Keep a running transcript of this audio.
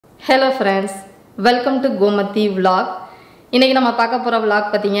Hello friends, welcome to Gomathi vlog. இன்னைக்கு நம்ம பார்க்க போற vlog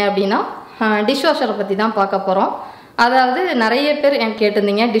பாத்தீங்க அப்படினா dishwasher பத்தி தான் பார்க்க போறோம். அதாவது நிறைய பேர் எனக்கு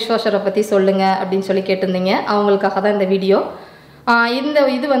கேட்டிருந்தீங்க dishwasher பத்தி சொல்லுங்க அப்படினு சொல்லி கேட்டிருந்தீங்க. அவங்களுக்காக தான் இந்த வீடியோ.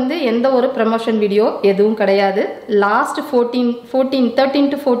 இது வந்து எந்த ஒரு ப்ரமோஷன் வீடியோ எதுவும் கிடையாது. லாஸ்ட் 13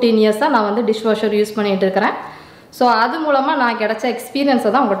 to 14 இயர்ஸா நான் வந்து dishwasher யூஸ் பண்ணிட்டு இருக்கேன். So அது மூலமா நான் கிடைச்ச எக்ஸ்பீரியன்ஸை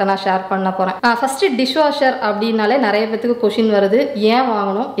தான் உங்கள்கிட்ட நான் ஷேர் பண்ண போறேன். ஃபர்ஸ்ட் டிஷ்வாஷர் அப்படின்னாலே நிறைய பேருக்கு क्वेश्चन வருது, ஏன்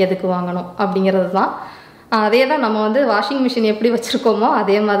வாங்கணும், எதுக்கு வாங்கணும் அப்படிங்கிறது தான். அதே தான் நம்ம வந்து வாஷிங் மிஷின் எப்படி வச்சிருக்கோமோ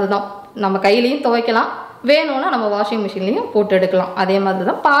அதே மாதிரி தான். நம்ம கையிலையும் துவைக்கலாம், வேணும்னா நம்ம வாஷிங் மிஷின்லையும் போட்டு எடுக்கலாம். அதே மாதிரி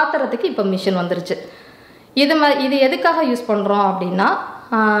தான் பாத்திரத்துக்கு இப்போ மிஷின் வந்துருச்சு. இது எதுக்காக யூஸ் பண்ணுறோம் அப்படின்னா,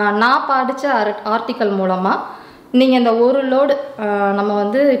 நான் படித்த ஆர்டிக்கல் மூலமாக நீங்கள் இந்த ஒரு லோடு நம்ம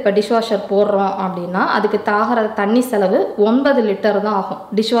வந்து இப்போ டிஷ்வாஷர் போடுறோம் அப்படின்னா அதுக்கு தாகிற தண்ணி செலவு 9 லிட்டர் தான் ஆகும்.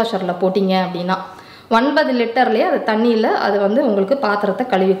 டிஷ்வாஷரில் போட்டிங்க அப்படின்னா 9 லிட்டர்லேயே அது தண்ணியில் அது வந்து உங்களுக்கு பாத்திரத்தை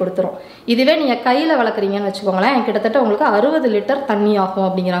கழுவி கொடுத்துரும். இதுவே நீங்கள் கையில் வளர்க்குறீங்கன்னு வச்சுக்கோங்களேன், கிட்டத்தட்ட உங்களுக்கு 60 லிட்டர் தண்ணி ஆகும்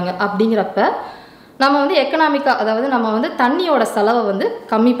அப்படிங்கிறப்ப நம்ம வந்து எக்கனாமிக்காக, அதாவது நம்ம வந்து தண்ணியோட செலவை வந்து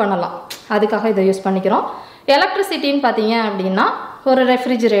கம்மி பண்ணலாம். அதுக்காக இதை யூஸ் பண்ணிக்கிறோம். எலக்ட்ரிசிட்டின்னு பார்த்தீங்க அப்படின்னா ஒரு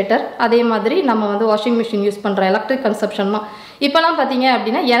ரெஃப்ரிஜிரேட்டர், அதே மாதிரி நம்ம வந்து வாஷிங் மிஷின் யூஸ் பண்ணுற எலக்ட்ரிக் கன்சப்ஷன் தான். இப்போலாம் பார்த்தீங்க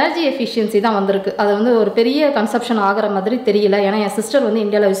அப்படின்னா எனர்ஜி எஃபிஷியன்சி தான் வந்திருக்கு. அது வந்து ஒரு பெரிய கன்சப்ஷன் ஆகிற மாதிரி தெரியல. ஏன்னா என் சிஸ்டர் வந்து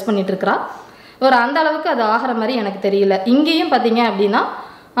இந்தியாவில் யூஸ் பண்ணிட்டு இருக்கிறா. அந்த அளவுக்கு அது ஆகிற மாதிரி எனக்கு தெரியல. இங்கேயும் பார்த்தீங்க அப்படின்னா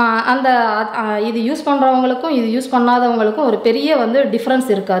இது யூஸ் பண்ணுறவங்களுக்கும் இது யூஸ் பண்ணாதவங்களுக்கும் ஒரு பெரிய வந்து டிஃப்ரென்ஸ்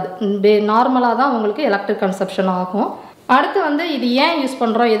இருக்காது. நார்மலாக தான் உங்களுக்கு எலக்ட்ரிக் கன்சப்ஷன் ஆகும். அடுத்து வந்து இது ஏன் யூஸ்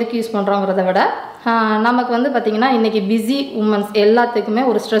பண்ணுறோம், எதுக்கு யூஸ் பண்ணுறோங்கிறத விட நமக்கு வந்து பார்த்திங்கன்னா இன்றைக்கி பிஸி உமன்ஸ் எல்லாத்துக்குமே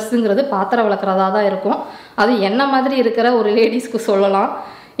ஒரு ஸ்ட்ரெஸ்ஸுங்கிறது பாத்திரம் வளர்க்குறதா தான் இருக்கும். அது என்ன மாதிரி இருக்கிற ஒரு லேடிஸ்க்கு சொல்லலாம்.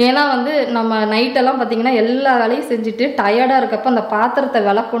 ஏன்னா வந்து நம்ம நைட்டெல்லாம் பார்த்திங்கன்னா எல்லா வேலையும் செஞ்சுட்டு டயர்டாக இருக்கப்போ அந்த பாத்திரத்தை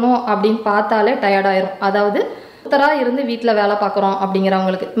விளக்கணும் அப்படின்னு பார்த்தாலே டயர்டாயிரும். அதாவது ஒருத்தராக இருந்து வீட்டில் வேலை பார்க்குறோம்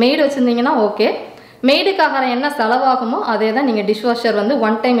அப்படிங்கிறவங்களுக்கு மெய்டு வச்சுருந்தீங்கன்னா ஓகே, மெய்டுக்காக என்ன செலவாகுமோ அதே தான் நீங்கள் டிஷ்வாஷர் வந்து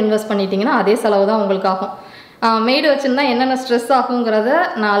ஒன் டைம் இன்வெஸ்ட் பண்ணிட்டீங்கன்னா அதே செலவு தான் உங்களுக்கு ஆகும். மெய்டு வச்சுருந்தா என்னென்ன ஸ்ட்ரெஸ் ஆகுங்கிறத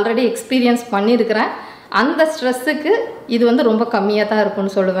நான் ஆல்ரெடி எக்ஸ்பீரியன்ஸ் பண்ணியிருக்கிறேன். அந்த ஸ்ட்ரெஸ்ஸுக்கு இது வந்து ரொம்ப கம்மியாக தான்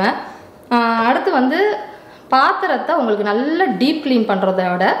இருக்கும்னு சொல்லுவேன். அடுத்து வந்து பாத்திரத்தை உங்களுக்கு நல்லா டீப் க்ளீன் பண்ணுறத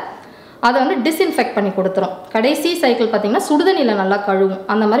விட அதை வந்து டிஸ்இன்ஃபெக்ட் பண்ணி கொடுத்துரும். கடைசி சைக்கிள் பார்த்திங்கன்னா சுடுதண்ணியில் நல்லா கழுவும்.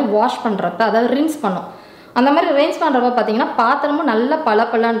 அந்த மாதிரி வாஷ் பண்ணுறப்ப, அதாவது ரின்ஸ் பண்ணும். அந்த மாதிரி ரின்ஸ் பண்ணுறப்ப பார்த்திங்கன்னா பாத்திரமும் நல்லா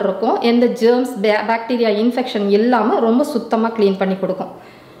பளபளன்னு இருக்கும். எந்த ஜெர்ம்ஸ் பாக்டீரியா இன்ஃபெக்ஷன் இல்லாமல் ரொம்ப சுத்தமாக க்ளீன் பண்ணி கொடுக்கும்.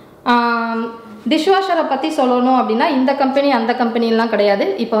 டிஷ்வாஷரை பற்றி சொல்லணும் அப்படின்னா இந்த கம்பெனி அந்த கம்பெனிலாம் கிடையாது.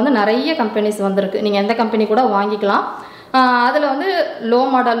 இப்போ வந்து நிறைய கம்பெனிஸ் வந்திருக்கு. நீங்கள் எந்த கம்பெனி கூட வாங்கிக்கலாம். அதில் வந்து லோ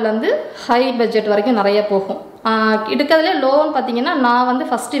மாடல்லேருந்து ஹை பட்ஜெட் வரைக்கும் நிறைய போகும். இருக்கிறதுலே லோன்னு பார்த்தீங்கன்னா நான் வந்து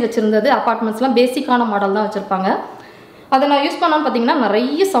ஃபஸ்ட்டு வச்சுருந்தது அப்பார்ட்மெண்ட்ஸ்லாம் பேசிக்கான மாடல் தான் வச்சுருப்பாங்க. அதை நான் யூஸ் பண்ணோன்னு பார்த்தீங்கன்னா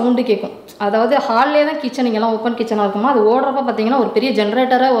நிறைய சவுண்டு கேட்கும். அதாவது ஹால்லே தான் கிச்சன், இங்கெல்லாம் ஓப்பன் கிச்சனாக இருக்குமா, அது ஓடுறப்ப பார்த்தீங்கன்னா ஒரு பெரிய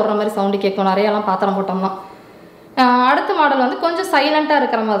ஜென்ரேட்டராக ஓடுற மாதிரி சவுண்டு கேட்கும் நிறையெல்லாம் பாத்திரம் போட்டோம்னா. அடுத்த மாடல் வந்து கொஞ்சம் சைலண்ட்டாக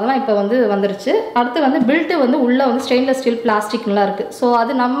இருக்கிற மாதிரி தான் இப்போ வந்து வந்துருச்சு. அடுத்து வந்து பில்ட்டு வந்து உள்ளே வந்து ஸ்டெயின்லெஸ் ஸ்டீல் பிளாஸ்டிக்லாம் இருக்குது. ஸோ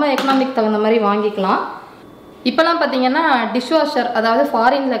அது நம்ம எக்கனாமிக் தகுந்த மாதிரி வாங்கிக்கலாம். இப்போலாம் பார்த்தீங்கன்னா டிஷ்வாஷர், அதாவது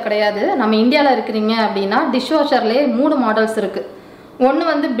ஃபாரினில் கிடையாது, நம்ம இந்தியாவில் இருக்கிறீங்க அப்படின்னா டிஷ்வாஷர்லேயே 3 மாடல்ஸ் இருக்குது. ஒன்று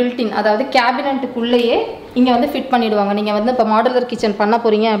வந்து பில்டின், அதாவது கேபினட்டுக்குள்ளேயே இங்கே வந்து ஃபிட் பண்ணிவிடுவாங்க. நீங்கள் வந்து இப்போ மாடுலர் கிச்சன் பண்ண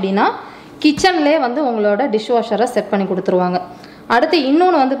போகிறீங்க அப்படின்னா கிச்சன்லேயே வந்து உங்களோட டிஷ்வாஷரை செட் பண்ணி கொடுத்துருவாங்க. அடுத்து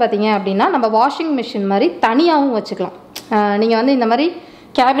இன்னொன்று வந்து பார்த்தீங்க அப்படின்னா நம்ம வாஷிங் மிஷின் மாதிரி தனியாகவும் வச்சுக்கலாம். நீங்கள் வந்து இந்த மாதிரி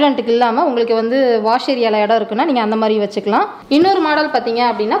கேபினட்டுக்கு இல்லாமல் உங்களுக்கு வந்து வாஷ் ஏரியாவில் இடம் இருக்குன்னா நீங்கள் அந்த மாதிரி வச்சுக்கலாம். இன்னொரு மாடல் பார்த்தீங்க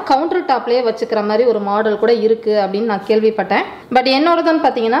அப்படின்னா கவுண்டர் டாப்லேயே வச்சுக்கிற மாதிரி ஒரு மாடல் கூட இருக்குது அப்படின்னு நான் கேள்விப்பட்டேன். பட் என்னோடதுன்னு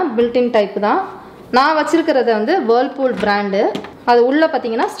பார்த்தீங்கன்னா பில்டின் டைப் தான். நான் வச்சுருக்கிறது வந்து whirlpool பிராண்டு. அது உள்ளே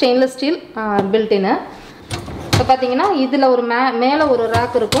பார்த்தீங்கன்னா ஸ்டெயின்லெஸ் ஸ்டீல் பில்டின்னு. இப்போ பார்த்தீங்கன்னா இதில் ஒரு மேலே ஒரு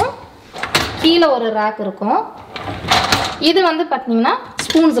ரேக் இருக்கும், கீழே ஒரு ரேக் இருக்கும். இது வந்து பார்த்தீங்கன்னா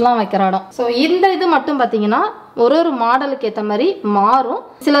ஸ்பூன்ஸ்லாம் வைக்கிற இடம். ஸோ இந்த இது மட்டும் பார்த்தீங்கன்னா ஒரு மாடலுக்கு ஏற்ற மாதிரி மாறும்.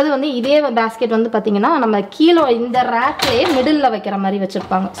 சிலது வந்து இதே பேஸ்கெட் வந்து பார்த்தீங்கன்னா நம்ம கீழே இந்த ரேக்லேயே மிடில் வைக்கிற மாதிரி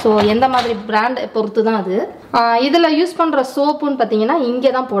வச்சுருப்பாங்க. ஸோ எந்த மாதிரி பிராண்ட் பொறுத்து தான் அது. இதில் யூஸ் பண்ணுற சோப்புன்னு பார்த்தீங்கன்னா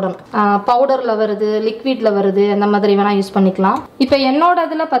இங்கே தான் போடணும். பவுடரில் வருது, லிக்விடில் வருது, அந்த மாதிரி வேணால் யூஸ் பண்ணிக்கலாம். இப்போ என்னோட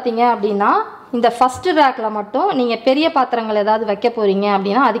இதில் பார்த்தீங்க அப்படின்னா இந்த ஃபஸ்ட்டு ரேக்கில் மட்டும் நீங்கள் பெரிய பாத்திரங்கள் ஏதாவது வைக்க போகிறீங்க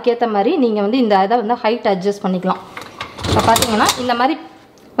அப்படின்னா அதுக்கேற்ற மாதிரி நீங்கள் வந்து இந்த இதை வந்து ஹைட் அட்ஜஸ்ட் பண்ணிக்கலாம். இப்போ பார்த்தீங்கன்னா இந்த மாதிரி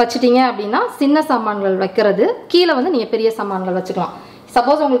வச்சுட்டீங்க அப்படின்னா சின்ன சாமான்கள் வைக்கிறது, கீழே வந்து நீங்கள் பெரிய சாமான்கள் வச்சுக்கலாம்.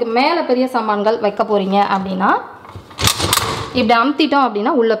 சப்போஸ் உங்களுக்கு மேலே பெரிய சாமான்கள் வைக்க போகிறீங்க அப்படின்னா இப்படி அமுத்திட்டோம்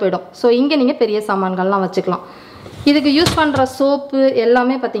அப்படின்னா உள்ளே போயிடும். ஸோ இங்கே நீங்கள் பெரிய சாமான்கள்லாம் வச்சுக்கலாம். இதுக்கு யூஸ் பண்ணுற சோப்பு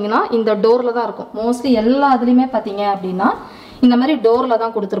எல்லாமே பார்த்தீங்கன்னா இந்த டோரில் தான் இருக்கும். மோஸ்ட்லி எல்லா இதுலேயுமே பார்த்தீங்க அப்படின்னா இந்த மாதிரி டோரில்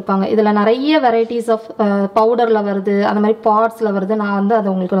தான் கொடுத்துருப்பாங்க. இதில் நிறைய வெரைட்டிஸ் ஆஃப் பவுடரில் வருது, அந்த மாதிரி பாட்ஸில் வருது. நான் வந்து அதை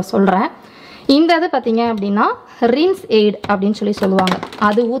உங்களுக்கு சொல்கிறேன். இந்த இது பார்த்தீங்க அப்படின்னா ரின்ஸ் எய்ட் அப்படின்னு சொல்லுவாங்க,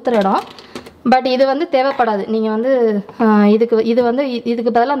 அது ஊற்றுற இடம். பட் இது வந்து தேவைப்படாது. நீங்கள் வந்து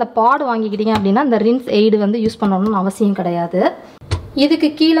இதுக்கு பதிலாக அந்த பாட் வாங்கிக்கிட்டீங்க அப்படின்னா இந்த ரின்ஸ் எய்டு வந்து யூஸ் பண்ணணும்னு அவசியம் கிடையாது. இதுக்கு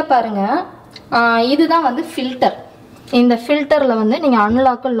கீழே பாருங்கள், இதுதான் வந்து ஃபில்டர். இந்த ஃபில்டரில் வந்து நீங்கள்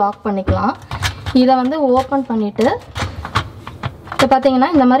அன்லாக்கு லாக் பண்ணிக்கலாம். இதை வந்து ஓப்பன் பண்ணிவிட்டு இப்போ பார்த்தீங்கன்னா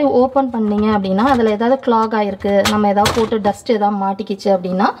இந்த மாதிரி ஓப்பன் பண்ணிங்க அப்படின்னா அதில் ஏதாவது கிளாக் ஆகிருக்கு, நம்ம ஏதாவது போட்டு டஸ்ட் ஏதாவது மாட்டிக்கிச்சு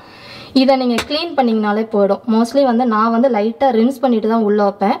அப்படின்னா இதை நீங்கள் க்ளீன் பண்ணிங்கனாலே போயிடும். மோஸ்ட்லி வந்து நான் வந்து லைட்டாக ரின்ஸ் பண்ணிட்டு தான் உள்ளே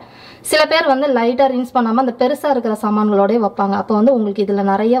வைப்பேன். சில பேர் வந்து லைட்டாக ரின்ஸ் பண்ணாமல் அந்த பெருசாக இருக்கிற சாமான்களோடய வைப்பாங்க. அப்போ வந்து உங்களுக்கு இதில்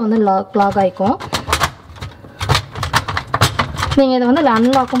நிறைய வந்து கிளாக் ஆகிக்கும். நீங்கள் இதை வந்து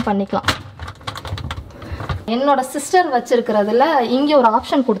அன்லாக்கும் பண்ணிக்கலாம். என்னோட சிஸ்டர் வச்சிருக்கிறதுல இங்கே ஒரு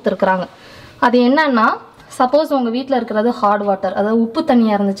ஆப்ஷன் கொடுத்துருக்குறாங்க. அது என்னன்னா, சப்போஸ் உங்கள் வீட்டில் இருக்கிறது ஹார்ட் வாட்டர், அதாவது உப்பு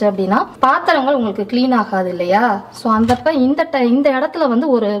தண்ணியாக இருந்துச்சு அப்படின்னா பாத்திரங்கள் உங்களுக்கு க்ளீன் ஆகாது இல்லையா? ஸோ அந்தப்ப இந்த இடத்துல வந்து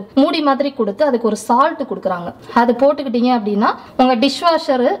ஒரு மூடி மாதிரி கொடுத்து அதுக்கு ஒரு சால்ட் கொடுக்குறாங்க. அது போட்டுக்கிட்டீங்க அப்படின்னா உங்கள்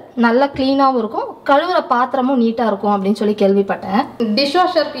டிஷ்வாஷரு நல்லா க்ளீனாகவும் இருக்கும், கழுவுற பாத்திரமும் நீட்டாக இருக்கும் அப்படின்னு சொல்லி கேள்விப்பட்டேன்.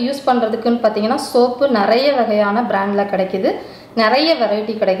 டிஷ்வாஷருக்கு யூஸ் பண்ணுறதுக்குன்னு பார்த்தீங்கன்னா சோப்பு நிறைய வகையான பிராண்டில் கிடைக்குது, நிறைய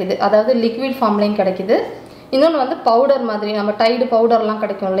வெரைட்டி கிடைக்குது. அதாவது லிக்விட் ஃபார்ம்லேயும் கிடைக்குது, இன்னொன்று வந்து பவுடர் மாதிரி நம்ம டைடு பவுடர்லாம்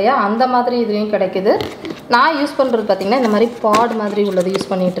கிடைக்கும் இல்லையா, அந்த மாதிரி இதுலேயும் கிடைக்குது. நான் யூஸ் பண்ணுறது பார்த்திங்கன்னா இந்த மாதிரி பாட் மாதிரி உள்ளது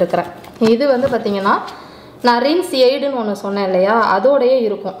யூஸ் பண்ணிகிட்டு இருக்கிறேன். இது வந்து பார்த்திங்கன்னா நான் ரின்ஸ் எய்டுன்னு ஒன்று சொன்னேன் இல்லையா, அதோடையே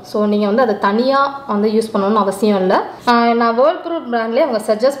இருக்கும். ஸோ நீங்கள் வந்து அதை தனியாக வந்து யூஸ் பண்ணணும்னு அவசியம் இல்லை. நான் whirlpool பிராண்ட்லேயே அவங்க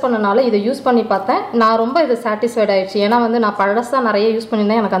சஜஸ்ட் பண்ணனால இதை யூஸ் பண்ணி பார்த்தேன். நான் ரொம்ப இது சாட்டிஸ்ஃபைட் ஆகிடுச்சு. ஏன்னா வந்து நான் பழசாக நிறைய யூஸ்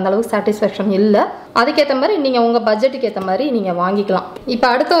பண்ணியிருந்தேன், எனக்கு அந்தளவுக்கு சாட்டிஸ்ஃபேக்ஷன் இல்லை. அதுக்கேற்ற மாதிரி நீங்கள் உங்கள் பட்ஜெட்டுக்கு ஏற்ற மாதிரி நீங்கள் வாங்கிக்கலாம். இப்போ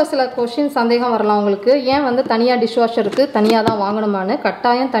அடுத்த ஒரு சில கொஷின் சந்தேகம் வரலாம் உங்களுக்கு, ஏன் வந்து தனியாக டிஷ்வாஷருக்கு தனியாக தான் வாங்கணுமான்னு.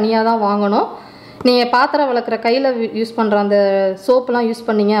 கட்டாயம் தனியாக தான் வாங்கணும். நீங்கள் பாத்திரம் விளக்குற கையில் யூஸ் பண்ணுற அந்த சோப்புலாம் யூஸ்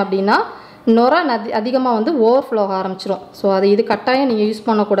பண்ணீங்க அப்படின்னா நுரை அதிகமாக வந்து ஓவர்ஃப்ளோ ஆரம்பிச்சிடும். ஸோ அது இது கட்டாயம் நீங்கள் யூஸ்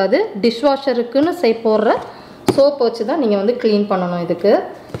பண்ணக்கூடாது. டிஷ்வாஷருக்குன்னு போடுற சோப்பு வச்சு தான் நீங்கள் வந்து க்ளீன் பண்ணணும். இதுக்கு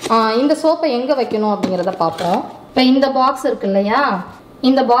இந்த சோப்பை எங்கே வைக்கணும் அப்படிங்கிறத பார்ப்போம். இப்போ இந்த பாக்ஸ் இருக்கு இல்லையா,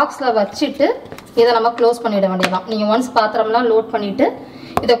 இந்த பாக்ஸில் வச்சுட்டு இதை நம்ம க்ளோஸ் பண்ணிட வேண்டியதான். நீங்கள் ஒன்ஸ் பாத்திரம்லாம் லோட் பண்ணிவிட்டு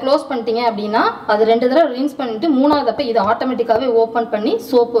இதை க்ளோஸ் பண்ணிட்டீங்க அப்படின்னா அது 2 தடவை ரின்ஸ் பண்ணிவிட்டு 3வது அப்போ இதை ஆட்டோமேட்டிக்காகவே ஓப்பன் பண்ணி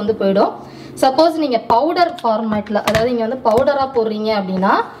சோப்பு வந்து போயிடும். சப்போஸ் நீங்கள் பவுடர் ஃபார்மேட்டில், அதாவது இங்கே வந்து பவுடராக போடுறீங்க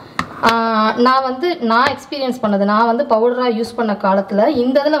அப்படின்னா நான் எக்ஸ்பீரியன்ஸ் பண்ணது, நான் வந்து பவுடராக யூஸ் பண்ண காலத்தில்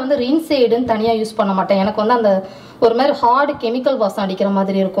இந்த இதில் வந்து ரின்ஸ் எய்டுன்னு தனியாக யூஸ் பண்ண மாட்டேன். எனக்கு வந்து அந்த ஒரு மாதிரி ஹார்டு கெமிக்கல் வாசம் அடிக்கிற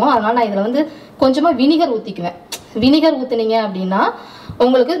மாதிரி இருக்கும். அதனால் நான் இதில் வந்து கொஞ்சமாக வினிகர் ஊற்றிக்குவேன். வினிகர் ஊற்றினீங்க அப்படின்னா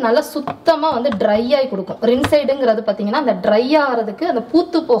உங்களுக்கு நல்லா சுத்தமாக வந்து ட்ரை ஆகி கொடுக்கும். ரின்ஸ் சைடுங்கிறது பார்த்தீங்கன்னா அந்த ட்ரை ஆகிறதுக்கு, அந்த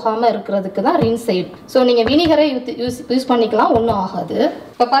பூத்து போகாமல் இருக்கிறதுக்கு தான் ரின்ஸ் சைடு. ஸோ நீங்கள் வினிகரே யூஸ் பண்ணிக்கலாம், ஒன்றும் ஆகாது.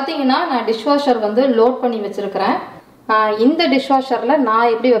 இப்போ பார்த்தீங்கன்னா நான் டிஷ்வாஷர் வந்து லோட் பண்ணி வச்சுருக்கிறேன். இந்த டிஷ்வாஷரில் நான்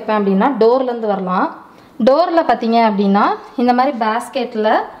எப்படி வைப்பேன் அப்படின்னா டோர்லேருந்து வரலாம். டோரில் பார்த்தீங்க அப்படின்னா இந்த மாதிரி பேஸ்கெட்டில்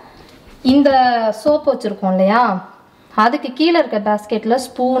இந்த சோப்பு வச்சுருக்கோம் இல்லையா, அதுக்கு கீழே இருக்க பேஸ்கெட்டில்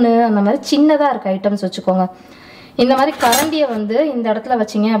ஸ்பூனு அந்த மாதிரி சின்னதாக இருக்க ஐட்டம்ஸ் வச்சுக்கோங்க. இந்த மாதிரி கரண்டியை வந்து இந்த இடத்துல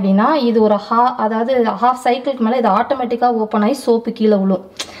வச்சிங்க அப்படின்னா இது ஒரு அதாவது ஹாஃப் சைக்கிளுக்கு மேலே இது ஆட்டோமேட்டிக்காக ஓப்பன் ஆகி சோப்பு கீழே விழும்,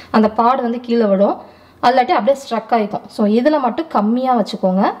 அந்த பாடு வந்து கீழே விடும், அல்லாட்டி அப்படியே ஸ்ட்ரக் ஆகிக்கும். ஸோ இதில் மட்டும் கம்மியாக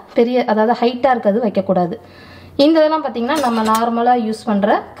வச்சுக்கோங்க, அதாவது ஹைட்டாக இருக்கிறது வைக்கக்கூடாது. இந்த இதெல்லாம் பார்த்தீங்கன்னா நம்ம நார்மலாக யூஸ்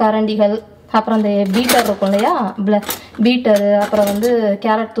பண்ணுற கரண்டிகள், அப்புறம் இந்த பீட்டர் இருக்கும் இல்லையா, பீட்டரு, அப்புறம் வந்து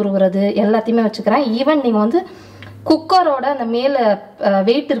கேரட் துருவுறது எல்லாத்தையுமே வச்சுக்கிறேன். ஈவன் நீங்கள் வந்து குக்கரோட அந்த மேலே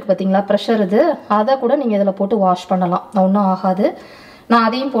வெயிட் இருக்குது பார்த்தீங்களா, ப்ரெஷர், இது அதை கூட நீங்கள் இதில் போட்டு வாஷ் பண்ணலாம், ஒன்றும் ஆகாது. நான்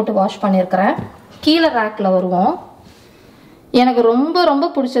அதையும் போட்டு வாஷ் பண்ணியிருக்கிறேன். கீழே ரேக்கில் வருவோம். எனக்கு ரொம்ப ரொம்ப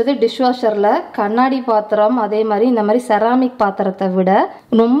பிடிச்சது டிஷ்வாஷரில் கண்ணாடி பாத்திரம், அதே மாதிரி இந்த மாதிரி செராமிக் பாத்திரத்தை விட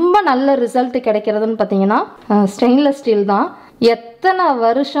ரொம்ப நல்ல ரிசல்ட் கிடைக்கிறதுன்னு பார்த்தீங்கன்னா ஸ்டெயின்லெஸ் ஸ்டீல் தான். எத்தனை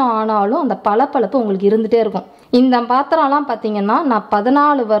வருஷம் ஆனாலும் அந்த பளபளப்பு உங்களுக்கு இருந்துகிட்டே இருக்கும். இந்த பாத்திரம்லாம் பார்த்தீங்கன்னா நான்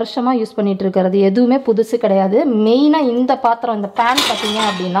 14 வருஷமாக யூஸ் பண்ணிட்டு இருக்கிறது, எதுவுமே புதுசு கிடையாது. மெயினாக இந்த பாத்திரம், இந்த பேன் பார்த்தீங்க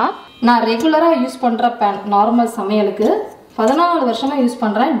அப்படின்னா நான் ரெகுலராக யூஸ் பண்ணுற பேன், நார்மல் சமையலுக்கு 14 வருஷமாக யூஸ்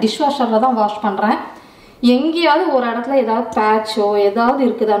பண்ணுறேன். டிஷ்வாஷரில் தான் வாஷ் பண்ணுறேன். எங்கேயாவது ஒரு இடத்துல ஏதாவது பேட்சோ ஏதாவது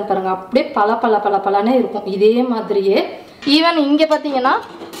இருக்குதான்னு பாருங்கள், அப்படியே பலனே இருக்கும் இதே மாதிரியே. ஈவன் இங்கே பார்த்தீங்கன்னா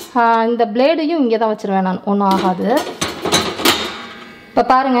இந்த பிளேடையும் இங்கே தான் வச்சுருவேன் நான், ஒன்றும் ஆகாது. இப்போ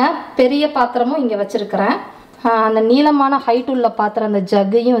பாருங்கள், பெரிய பாத்திரமும் இங்கே வச்சுருக்கிறேன், அந்த நீளமான ஹைட் உள்ள பாத்திரம் அந்த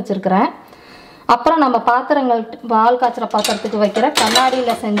ஜக்கையும் வச்சுருக்கிறேன். அப்புறம் நம்ம பாத்திரங்கள் பால் காய்ச்சுற பாத்திரத்துக்கு வைக்கிற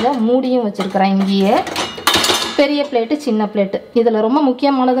கண்ணாடியில் செஞ்ச மூடியும் வச்சுருக்கிறேன். இங்கேயே பெரிய பிளேட்டு, சின்ன பிளேட்டு. இதில் ரொம்ப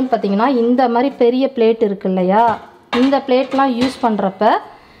முக்கியமானதுன்னு பார்த்தீங்கன்னா இந்த மாதிரி பெரிய பிளேட் இருக்கு இல்லையா, இந்த பிளேட்லாம் யூஸ் பண்ணுறப்ப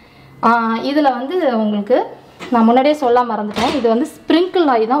இதில் வந்து உங்களுக்கு நான் முன்னாடியே சொல்ல மறந்துட்டேன், இது வந்து ஸ்ப்ரிங்கிள்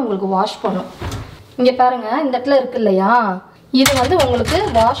ஆகி தான் உங்களுக்கு வாஷ் பண்ணும். இங்கே பாருங்கள், இந்த இடத்துல இருக்கு இல்லையா, இது வந்து உங்களுக்கு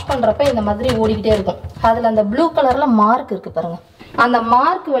வாஷ் பண்ணுறப்ப இந்த மாதிரி ஓடிக்கிட்டே இருக்கும். அதில் அந்த ப்ளூ கலரில் மார்க் இருக்குது பாருங்கள், அந்த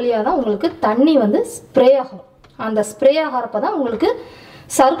மார்க் வழியாக தான் உங்களுக்கு தண்ணி வந்து ஸ்ப்ரே ஆகும். அந்த ஸ்ப்ரே ஆகிறப்ப தான் உங்களுக்கு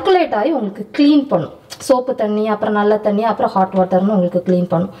சர்க்குலேட் ஆகி உங்களுக்கு க்ளீன் பண்ணும். சோப்பு தண்ணி, அப்புறம் நல்ல தண்ணி, அப்புறம் ஹாட் வாட்டர்னு உங்களுக்கு க்ளீன்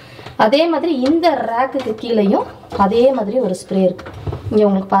பண்ணும். அதே மாதிரி இந்த ரேக்குக்கு கீழேயும் அதே மாதிரி ஒரு ஸ்ப்ரே இருக்குது. இங்கே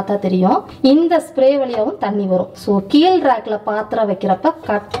உங்களுக்கு பார்த்தா தெரியும். இந்த ஸ்ப்ரே வழியாகவும் தண்ணி வரும். ஸோ கீழ் ரேக்கில் பாத்திரம் வைக்கிறப்ப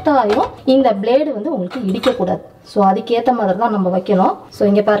கட்டாயம் இந்த பிளேடு வந்து உங்களுக்கு இடிக்கக்கூடாது. ஸோ அதுக்கேற்ற மாதிரி தான் நம்ம வைக்கணும். ஸோ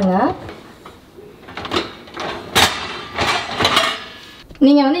இங்கே பாருங்கள்,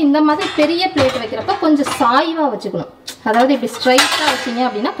 நீங்கள் வந்து இந்த மாதிரி பெரிய பிளேட் வைக்கிறப்ப கொஞ்சம் சாய்வாக வச்சுக்கணும். அதாவது இப்படி ஸ்ட்ரைட்டாக வச்சிங்க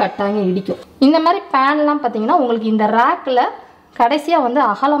அப்படின்னா கட்டாயம் இடிக்கும். இந்த மாதிரி பேன்லாம் பார்த்தீங்கன்னா உங்களுக்கு இந்த ரேக்கில் கடைசியாக வந்து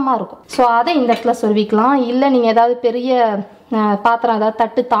அகலமாக இருக்கும். ஸோ அதை இந்த இடத்துல சொருவிக்கலாம். இல்லை நீங்கள் ஏதாவது பெரிய பாத்திரம், ஏதாவது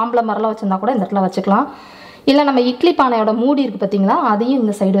தட்டு, தாம்பளை மரலாம் வச்சுருந்தா கூட இந்த இடத்துல வச்சுக்கலாம். இல்லை நம்ம இட்லி பானையோட மூடி இருக்குது பார்த்தீங்களா, அதையும்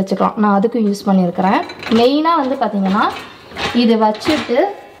இந்த சைடு வச்சுக்கலாம். நான் அதுக்கும் யூஸ் பண்ணியிருக்கிறேன். மெயினாக வந்து பார்த்தீங்கன்னா இது வச்சுட்டு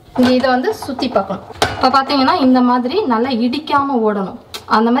இதை வந்து சுற்றி பார்க்கணும். இப்போ பார்த்தீங்கன்னா இந்த மாதிரி நல்லா இடிக்காமல் ஓடணும்.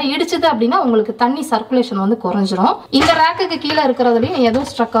 அந்த மாதிரி இடிச்சது அப்படின்னா உங்களுக்கு தண்ணி சர்க்குலேஷன் வந்து குறைஞ்சிரும். இந்த ரேக்குக்கு கீழே இருக்கிறதுலையும் எதுவும்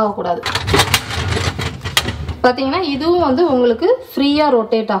ஸ்ட்ரக் ஆகக்கூடாது. பார்த்தீங்கன்னா இதுவும் வந்து உங்களுக்கு ஃப்ரீயாக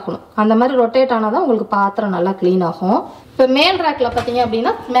ரொட்டேட் ஆகணும். அந்த மாதிரி ரொட்டேட் ஆனால் தான் உங்களுக்கு பாத்திரம் நல்லா க்ளீன் ஆகும். இப்போ மேல் ரேக்கில் பார்த்தீங்க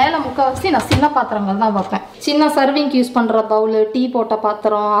அப்படின்னா மேலே முக்கால்வாசி நான் சின்ன பாத்திரங்கள் தான் வைப்பேன். சின்ன சர்விங்க்கு யூஸ் பண்ணுற பவுலு, டீ போட்ட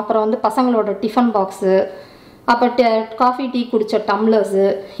பாத்திரம், அப்புறம் வந்து பசங்களோட டிஃபன் பாக்ஸு, அப்புறம் காஃபி டீ குடித்த டம்ளர்ஸு,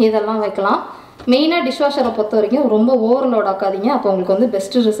 இதெல்லாம் வைக்கலாம். மெயினாக டிஷ்வாஷரை பொறுத்த வரைக்கும் ரொம்ப ஓவர்லோட் ஆக்காதீங்க. அப்போ உங்களுக்கு வந்து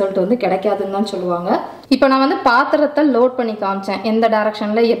பெஸ்ட் ரிசல்ட் வந்து கிடைக்காதுன்னு தான் சொல்லுவாங்க. இப்போ நான் வந்து பாத்திரத்தை லோட் பண்ணி காமிச்சேன் எந்த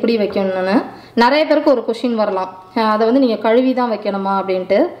டைரக்ஷனில் எப்படி வைக்கணும்னு. நிறைய பேருக்கு ஒரு கொஷின் வரலாம், அதை வந்து நீங்கள் கழுவி தான் வைக்கணுமா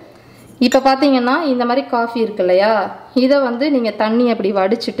அப்படின்ட்டு. இப்போ பார்த்தீங்கன்னா இந்த மாதிரி காஃபி இருக்கு இல்லையா, இதை வந்து நீங்கள் தண்ணி அப்படி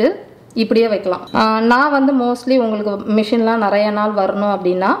வடிச்சிட்டு இப்படியே வைக்கலாம். நான் வந்து மோஸ்ட்லி உங்களுக்கு மிஷின்லாம் நிறைய நாள் வரணும்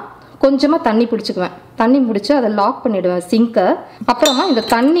அப்படின்னா கொஞ்சமாக தண்ணி பிடிச்சிக்குவேன். தண்ணி பிடிச்சி அதை லாக் பண்ணிவிடுவேன் சிங்கை. அப்புறமா இந்த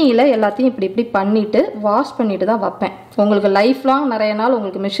தண்ணியில் எல்லாத்தையும் இப்படி இப்படி பண்ணிவிட்டு வாஷ் பண்ணிவிட்டு தான் வைப்பேன். உங்களுக்கு லைஃப் லாங் நிறைய நாள்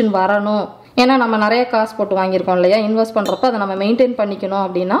உங்களுக்கு மிஷின் வரணும். ஏன்னா நம்ம நிறைய காசு போட்டு வாங்கியிருக்கோம் இல்லையா, இன்வெஸ்ட் பண்ணுறப்ப அதை நம்ம மெயின்டைன் பண்ணிக்கணும்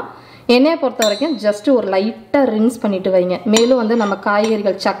அப்படின்னா என்னையை பொறுத்த வரைக்கும் ஜஸ்ட்டு ஒரு லைட்டாக ரின்ஸ் பண்ணிவிட்டு வைங்க. மேலும் வந்து நம்ம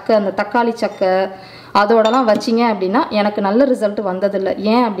காய்கறிகள் சக்கை, அந்த தக்காளி சக்கை அதோடலாம் வச்சிங்க அப்படின்னா எனக்கு நல்ல ரிசல்ட் வந்ததில்லை.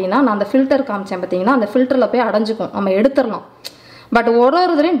 ஏன் அப்படின்னா நான் அந்த ஃபில்டர் காமிச்சேன் பார்த்தீங்கன்னா, அந்த ஃபில்டரில் போய் அடைஞ்சிக்கும், நம்ம எடுத்துடலாம். பட் ஒரு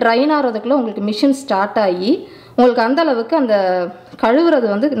இதுலையும் ட்ரைன் ஆகிறதுக்குள்ளே உங்களுக்கு மிஷின் ஸ்டார்ட் ஆகி உங்களுக்கு அந்தளவுக்கு அந்த கழுவுறது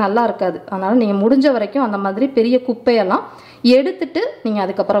வந்து நல்லா இருக்காது. அதனால் நீங்கள் முடிஞ்ச வரைக்கும் அந்த மாதிரி பெரிய குப்பையெல்லாம் எடுத்துட்டு நீங்கள்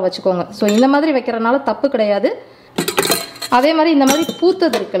அதுக்கப்புறம் வச்சுக்கோங்க. ஸோ இந்த மாதிரி வைக்கிறனால தப்பு கிடையாது. அதே மாதிரி இந்த மாதிரி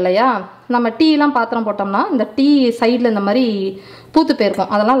பூத்தது இருக்கு இல்லையா, நம்ம டீலாம் பாத்திரம் போட்டோம்னா இந்த டீ சைடில் இந்த மாதிரி பூத்து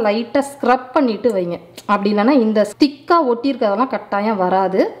போயிருக்கும், அதெல்லாம் லைட்டாக ஸ்க்ரப் பண்ணிவிட்டு வைங்க. அப்படி இல்லைன்னா இந்த ஸ்டிக்காக ஒட்டியிருக்கிறதெல்லாம் கட்டாயம்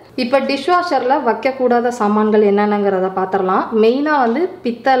வராது. இப்போ டிஷ்வாஷரில் வைக்கக்கூடாத சாமான்கள் என்னென்னங்கிறத பார்த்துடலாம். மெயினாக வந்து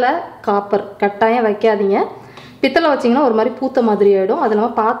பித்தளை, காப்பர் கட்டாயம் வைக்காதீங்க. பித்தளை வச்சிங்கன்னா ஒரு மாதிரி பூத்த மாதிரி ஆகிடும். அது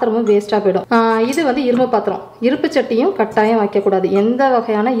இல்லாமல் பாத்திரமும் வேஸ்ட்டாக போயிடும். இது வந்து இரும்பு பாத்திரம், இருப்பு சட்டியும் கட்டாயம் வைக்கக்கூடாது. எந்த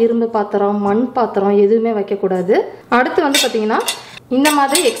வகையான இரும்பு பாத்திரம், மண் பாத்திரம் எதுவுமே வைக்கக்கூடாது. அடுத்து வந்து பார்த்திங்கன்னா இந்த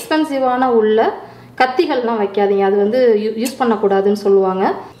மாதிரி எக்ஸ்பென்சிவான உள்ள கத்திகள்லாம் வைக்காதீங்க. அது வந்து யூஸ் பண்ணக்கூடாதுன்னு சொல்லுவாங்க.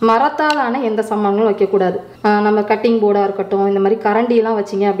 மரத்தாலான எந்த சாமான்களும் வைக்கக்கூடாது. நம்ம கட்டிங் போர்டாக இருக்கட்டும், இந்த மாதிரி கரண்டியெல்லாம்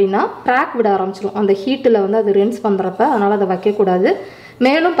வச்சிங்க அப்படின்னா கிராக் விட ஆரம்பிச்சிடும் அந்த ஹீட்டில் வந்து அது ரின்ஸ் பண்ணுறப்ப. அதனால் அதை வைக்கக்கூடாது.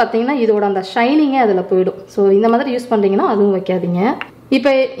 மேலும் பார்த்தீங்கன்னா இதோட அந்த ஷைனிங்கே அதில் போயிடும். ஸோ இந்த மாதிரி யூஸ் பண்ணுறீங்கன்னா அதுவும் வைக்காதீங்க.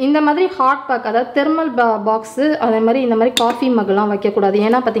 இப்போ இந்த மாதிரி ஹாட் பேக், அதாவது தெர்மல் பாக்ஸு, அதே மாதிரி இந்த மாதிரி காஃபி மக்லாம் வைக்கக்கூடாது.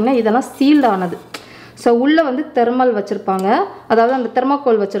 ஏன்னா பார்த்தீங்கன்னா இதெல்லாம் சீல்டு ஆனது. ஸோ உள்ளே வந்து தெர்மல் வச்சுருப்பாங்க, அதாவது அந்த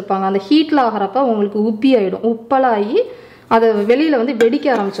தெர்மாக்கோல் வச்சுருப்பாங்க. அந்த ஹீட்டில் ஆகிறப்ப உங்களுக்கு உப்பி ஆகிடும், உப்பலாகி அது வெளியில் வந்து வெடிக்க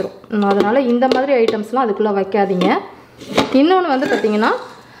ஆரம்பிச்சிடும். அதனால் இந்த மாதிரி ஐட்டம்ஸ்லாம் அதுக்குள்ளே வைக்காதீங்க. இன்னொன்று வந்து பார்த்திங்கன்னா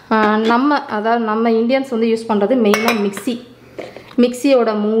நம்ம இந்தியன்ஸ் வந்து யூஸ் பண்ணுறது மெயினாக மிக்சியோட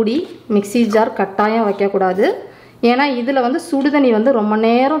மூடி, மிக்சி ஜார் கட்டாயம் வைக்கக்கூடாது. ஏன்னா இதில் வந்து சுடுதண்ணி வந்து ரொம்ப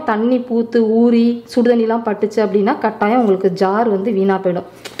நேரம் தண்ணி பூத்து ஊறி சுடுதண்ணிலாம் பட்டுச்சு அப்படின்னா கட்டாயம் உங்களுக்கு ஜார் வந்து வீணாக போயிடும்.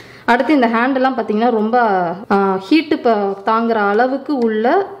 அடுத்து இந்த ஹேண்டெல்லாம் பார்த்தீங்கன்னா ரொம்ப ஹீட்டு தாங்குற அளவுக்கு உள்ள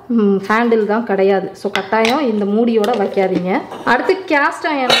ஹேண்டில் தான் கிடையாது. ஸோ கட்டாயம் இந்த மூடியோட வைக்காதீங்க. அடுத்து கேஸ்ட்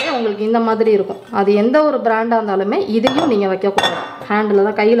அயர்ன்லேயே உங்களுக்கு இந்த மாதிரி இருக்கும். அது எந்த ஒரு பிராண்டாக இருந்தாலுமே இதையும் நீங்கள் வைக்கக்கூடாது. ஹேண்டில்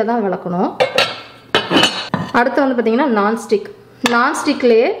தான், கையில் தான் விளக்கணும். அடுத்து வந்து பார்த்தீங்கன்னா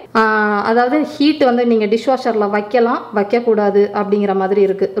நான்ஸ்டிக்லேயே அதாவது ஹீட் வந்து நீங்கள் டிஷ்வாஷரில் வைக்கலாம், வைக்கக்கூடாது அப்படிங்கிற மாதிரி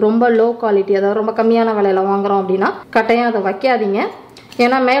இருக்குது. ரொம்ப லோ குவாலிட்டி, அதாவது ரொம்ப கம்மியான விலையில் வாங்குகிறோம் அப்படின்னா கட்டாயம் அதை வைக்காதீங்க.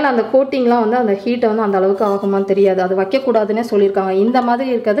 ஏன்னா மேலே அந்த கோட்டிங்லாம் வந்து அந்த ஹீட்டை வந்து அந்த அளவுக்கு ஆகுமான்னு தெரியாது, அது வைக்கக்கூடாதுன்னே சொல்லியிருக்காங்க. இந்த மாதிரி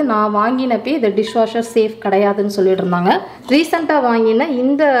இருக்கிறது நான் வாங்கினப்பே இது டிஷ்வாஷர் சேஃப் கிடையாதுன்னு சொல்லிட்டு இருந்தாங்க. ரீசெண்டாக வாங்கின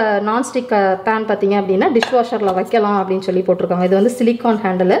இந்த நான்ஸ்டிக் பேன் பார்த்தீங்க அப்படின்னா டிஷ்வாஷரில் வைக்கலாம் அப்படின்னு சொல்லி போட்டிருக்காங்க. இது வந்து சிலிக்கான்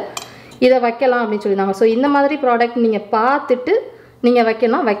ஹேண்டில், இதை வைக்கலாம் அப்படின்னு சொல்லியிருந்தாங்க. ஸோ இந்த மாதிரி ப்ராடக்ட் நீங்கள் பார்த்துட்டு நீங்கள்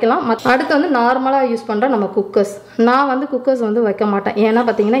வைக்கலாம். அடுத்து வந்து நார்மலாக யூஸ் பண்ணுற நம்ம குக்கர்ஸ். நான் வந்து குக்கர்ஸ் வந்து வைக்க மாட்டேன். ஏன்னா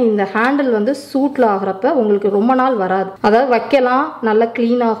பார்த்தீங்கன்னா இந்த ஹேண்டில் வந்து சூட்டில் ஆகிறப்ப உங்களுக்கு ரொம்ப நாள் வராது. அதாவது வைக்கலாம், நல்லா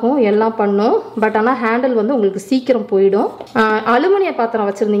க்ளீன் ஆகும், எல்லாம் பண்ணும். பட் ஆனால் ஹேண்டில் வந்து உங்களுக்கு சீக்கிரம் போயிடும். அலுமினிய பாத்திரம்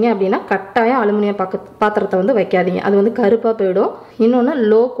வச்சுருந்தீங்க அப்படின்னா கட்டாயம் அலுமினிய பாத்திரத்தை வந்து வைக்காதீங்க. அது வந்து கருப்பாக போயிடும். இன்னொன்று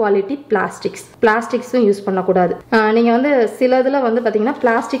லோ குவாலிட்டி பிளாஸ்டிக்ஸும் யூஸ் பண்ணக்கூடாது. நீங்கள் வந்து சில இதில் வந்து பார்த்தீங்கன்னா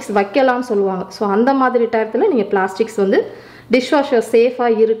பிளாஸ்டிக்ஸ் வைக்கலாம்னு சொல்லுவாங்க. ஸோ அந்த மாதிரி டயத்தில் நீங்கள் பிளாஸ்டிக்ஸ் வந்து டிஷ்வாஷர்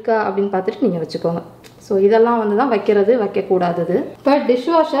சேஃபாக இருக்கா அப்படின்னு பார்த்துட்டு நீங்கள் வச்சுக்கோங்க. ஸோ இதெல்லாம் வந்து தான் வைக்கக்கூடாது. இப்போ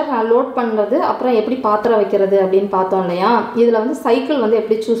டிஷ்வாஷர் நான் லோட் பண்ணுறது, அப்புறம் எப்படி பாத்திரம் வைக்கிறது அப்படின்னு பார்த்தோம் இல்லையா. இதில் வந்து சைக்கிள் வந்து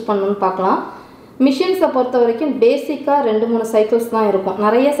எப்படி சூஸ் பண்ணணும்னு பார்க்கலாம். மிஷின்ஸை பொறுத்த வரைக்கும் பேசிக்காக 2-3 சைக்கிள்ஸ் தான் இருக்கும்,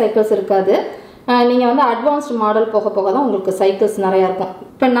 நிறைய சைக்கிள்ஸ் இருக்காது. நீங்கள் வந்து அட்வான்ஸ்டு மாடல் போக போக தான் உங்களுக்கு சைக்கிள்ஸ் நிறையா இருக்கும்.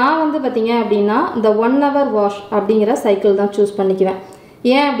 இப்போ நான் வந்து பார்த்தீங்க அப்படின்னா இந்த 1 hour வாஷ் அப்படிங்கிற சைக்கிள் தான் சூஸ் பண்ணிக்குவேன்.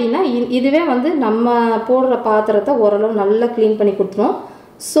 ஏன் அப்படின்னா இதுவே வந்து நம்ம போடுற பாத்திரத்தை ஓரளவு நல்லா க்ளீன் பண்ணி கொடுத்துரும்.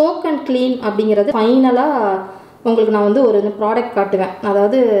 சோக் அண்ட் க்ளீன் அப்படிங்கிறது ஃபைனலாக உங்களுக்கு நான் வந்து ஒரு ப்ராடக்ட் காட்டுவேன்.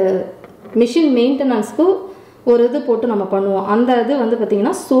 அதாவது மிஷின் மெயின்டெனன்ஸ்க்கு ஒரு இது போட்டு நம்ம பண்ணுவோம். அந்த இது வந்து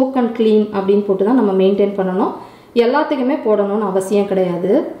பார்த்திங்கன்னா சோக் அண்ட் க்ளீன் அப்படின்னு போட்டு தான் நம்ம மெயின்டைன் பண்ணணும். எல்லாத்துக்குமே போடணும்னு அவசியம்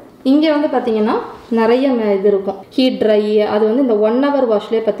கிடையாது. இங்கே வந்து பார்த்தீங்கன்னா நிறைய இது இருக்கும், ஹீட் ட்ரை. அது வந்து இந்த 1 hour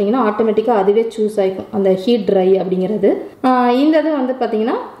வாஷ்லேயே பார்த்தீங்கன்னா ஆட்டோமேட்டிக்காக அதுவே சூஸ் ஆகிக்கும் அந்த ஹீட் ட்ரை அப்படிங்கிறது. இந்த இது வந்து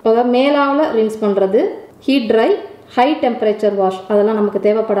பார்த்தீங்கன்னா மேலாவில் ரின்ஸ் பண்ணுறது, heat try, high temperature wash அதெல்லாம் நமக்கு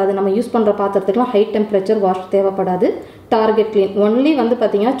தேவைப்படாது. நம்ம யூஸ் பண்ணுற பாத்திரத்துக்குலாம் ஹை டெம்பரேச்சர் வாஷ் தேவைப்படாது. டார்கெட் க்ளீன் ஒன்லி வந்து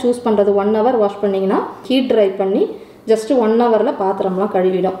பார்த்தீங்கன்னா சூஸ் பண்ணுறது 1 hour வாஷ் பண்ணிங்கன்னா ஹீட் ட்ரை பண்ணி ஜஸ்ட் 1 hourல பாத்திரம்லாம்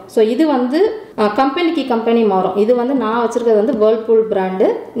கழுவிடும். ஸோ இது வந்து கம்பெனி மாறும். இது வந்து நான் வச்சுருக்கிறது வந்து whirlpool பிராண்டு.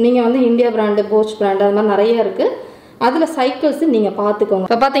 நீங்கள் வந்து இந்தியா பிராண்டு, BOSCH பிராண்டு, அது மாதிரி நிறைய இருக்குது. அதில் சைக்கிள்ஸ் நீங்கள் பார்த்துக்கோங்க.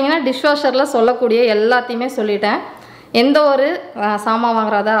 இப்போ பார்த்தீங்கன்னா டிஷ்வாஷரில் சொல்லக்கூடிய எல்லாத்தையுமே சொல்லிட்டேன். எந்த ஒரு சாமான்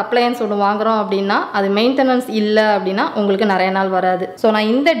வாங்குறதா அப்ளையன்ஸ் ஒன்று வாங்குகிறோம் அப்படின்னா அது மெயின்டெனன்ஸ் இல்லை அப்படின்னா உங்களுக்கு நிறைய நாள் வராது. ஸோ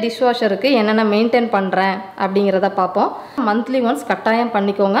நான் இந்த டிஷ்வாஷருக்கு என்னென்ன மெயின்டைன் பண்ணுறேன் அப்படிங்கிறத பார்ப்போம். மந்த்லி ஒன்ஸ் கட்டாயம்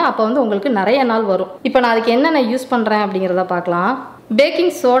பண்ணிக்கோங்க, அப்போ வந்து உங்களுக்கு நிறைய நாள் வரும். இப்போ நான் அதுக்கு என்னென்ன யூஸ் பண்ணுறேன் அப்படிங்கிறத பார்க்கலாம்.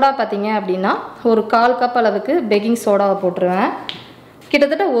 பேக்கிங் சோடா பார்த்தீங்க அப்படின்னா ஒரு 1/4 கப் அளவுக்கு பேக்கிங் சோடாவை போட்டுருவேன்.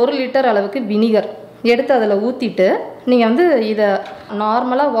 கிட்டத்தட்ட 1 லிட்டர் அளவுக்கு வினிகர் எடுத்து அதில் ஊற்றிட்டு நீங்கள் வந்து இதை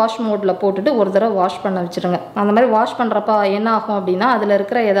நார்மலாக வாஷ் மோடில் போட்டுட்டு ஒரு தடவை வாஷ் பண்ண வச்சுருங்க. அந்த மாதிரி வாஷ் பண்ணுறப்ப என்ன ஆகும் அப்படின்னா அதில்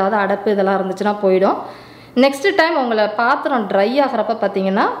இருக்கிற ஏதாவது அடப்பு இதெல்லாம் இருந்துச்சுன்னா போயிடும். நெக்ஸ்ட்டு டைம் உங்களை பாத்திரம் ட்ரை ஆகிறப்ப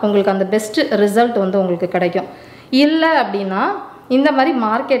பார்த்தீங்கன்னா உங்களுக்கு அந்த பெஸ்ட்டு ரிசல்ட் வந்து உங்களுக்கு கிடைக்கும். இல்லை அப்படின்னா இந்த மாதிரி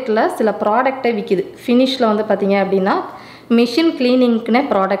மார்க்கெட்டில் சில ப்ராடக்டே விற்கிது. ஃபினிஷில் வந்து பார்த்தீங்க அப்படின்னா மிஷின் கிளீனிங்க்குனே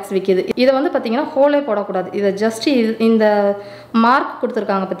ப்ராடக்ட்ஸ் விற்கிது. இதை வந்து பார்த்தீங்கன்னா ஹோலே போடக்கூடாது. இதை ஜஸ்ட்டு இந்த மார்க்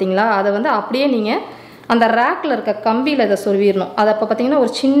கொடுத்துருக்காங்க பார்த்தீங்களா, அதை வந்து அப்படியே நீங்கள் அந்த ரேக்கில் இருக்க கம்பியில் இதை சொருவிடணும். அது அப்போ பார்த்தீங்கன்னா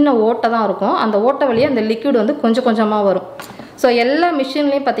ஒரு சின்ன ஓட்டை தான் இருக்கும். அந்த ஓட்டை வழியே அந்த லிக்விட் வந்து கொஞ்சம் கொஞ்சமாக வரும். ஸோ எல்லா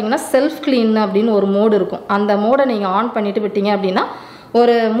மிஷின்லேயும் பார்த்தீங்கன்னா செல்ஃப் க்ளீன் அப்படின்னு ஒரு மோடு இருக்கும். அந்த மோடை நீங்கள் ஆன் பண்ணிவிட்டு விட்டீங்க அப்படின்னா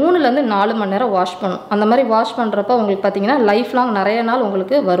ஒரு 3லேருந்து 4 மணி நேரம் வாஷ் பண்ணும். அந்த மாதிரி வாஷ் பண்ணுறப்ப உங்களுக்கு பார்த்தீங்கன்னா லைஃப் லாங் நிறைய நாள்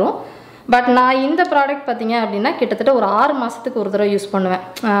உங்களுக்கு வரும். பட் நான் இந்த ப்ராடக்ட் பார்த்தீங்க அப்படின்னா கிட்டத்தட்ட ஒரு 6 மாதத்துக்கு ஒரு தடவை யூஸ் பண்ணுவேன்.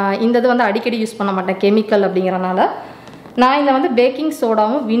 இந்த இது வந்து அடிக்கடி யூஸ் பண்ண மாட்டேன், கெமிக்கல் அப்படிங்கிறனால. நான் இதில் வந்து பேக்கிங்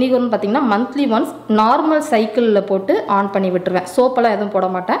சோடாவும் வினிகரும் பார்த்தீங்கன்னா மந்த்லி ஒன்ஸ் நார்மல் சைக்கிளில் போட்டு ஆன் பண்ணி விட்டுருவேன். சோப்பெல்லாம் எதுவும் போட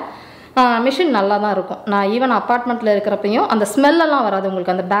மாட்டேன். மிஷின் நல்லா தான் இருக்கும். நான் ஈவன் அப்பார்ட்மெண்ட்டில் இருக்கிறப்பையும் அந்த ஸ்மெல்லெல்லாம் வராது,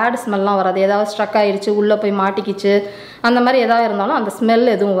 உங்களுக்கு அந்த பேட் ஸ்மெல்லாம் வராது. ஏதாவது ஸ்ட்ரக் ஆகிடுச்சு, உள்ளே போய் மாட்டிக்கிச்சு, அந்த மாதிரி எதாவது இருந்தாலும் அந்த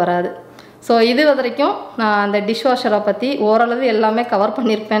ஸ்மெல் எதுவும் வராது. ஸோ இது வரைக்கும் நான் அந்த டிஷ்வாஷரை பற்றி ஓரளவு எல்லாமே கவர்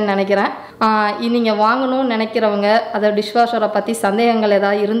பண்ணியிருப்பேன்னு நினைக்கிறேன். நீங்கள் வாங்கணும்னு நினைக்கிறவங்க அதை டிஷ்வாஷரை பற்றி சந்தேகங்கள்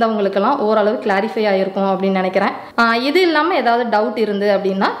ஏதாவது இருந்தவங்களுக்கெல்லாம் ஓரளவு கிளாரிஃபை ஆகிருக்கும் அப்படின்னு நினைக்கிறேன். இது இல்லாமல் ஏதாவது டவுட் இருந்து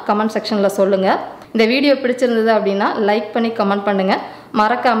அப்படின்னா கமெண்ட் செக்ஷனில் சொல்லுங்கள். இந்த வீடியோ பிடிச்சிருந்தது அப்படின்னா லைக் பண்ணி கமெண்ட் பண்ணுங்கள்.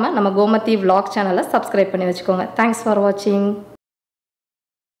 மறக்காமல் நம்ம கோமதி vlog சேனலை சப்ஸ்கிரைப் பண்ணி வச்சுக்கோங்க. தேங்க்ஸ் ஃபார் வாட்சிங்.